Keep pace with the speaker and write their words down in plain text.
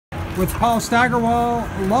with Paul Steigerwald,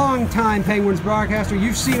 longtime Penguins broadcaster.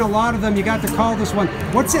 You've seen a lot of them. You got to call this one.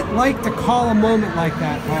 What's it like to call a moment like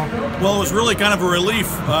that, Paul? Well, it was really kind of a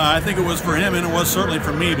relief. I think it was for him, and it was certainly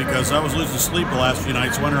for me, because I was losing sleep the last few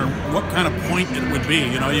nights, wondering what kind of point it would be.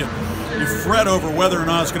 You know, you fret over whether or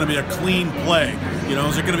not it's going to be a clean play. You know,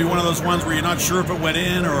 is it going to be one of those ones where you're not sure if it went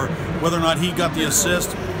in or whether or not he got the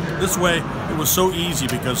assist? This way, it was so easy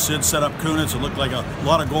because Sid set up Kunitz. It looked like a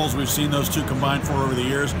lot of goals we've seen those two combined for over the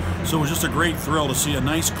years. So it was just a great thrill to see a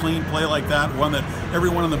nice, clean play like that, one that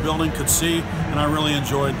everyone in the building could see, and I really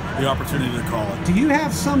enjoyed the opportunity to call it. Do you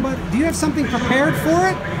have something prepared for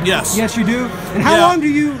it? Yes. Yes, you do? And how long do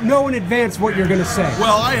you know in advance what you're going to say?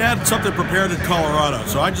 Well, I had something prepared in Colorado,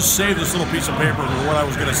 so I just saved this little piece of paper for what I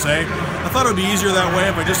was going to say. I thought it would be easier that way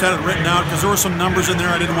if I just had it written out, because there were some numbers in there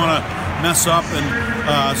I didn't want to mess up,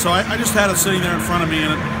 and so I just had it sitting there in front of me,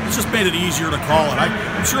 and it just made it easier to call it.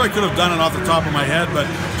 I'm sure I could have done it off the top of my head, but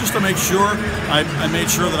just to make sure, I made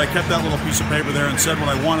sure that I kept that little piece of paper there and said what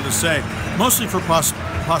I wanted to say, mostly for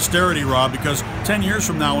posterity, Rob, because 10 years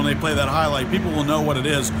from now when they play that highlight, people will know what it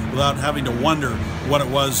is without having to wonder what it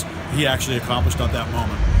was he actually accomplished at that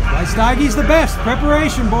moment. Steigy's the best.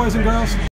 Preparation, boys and girls.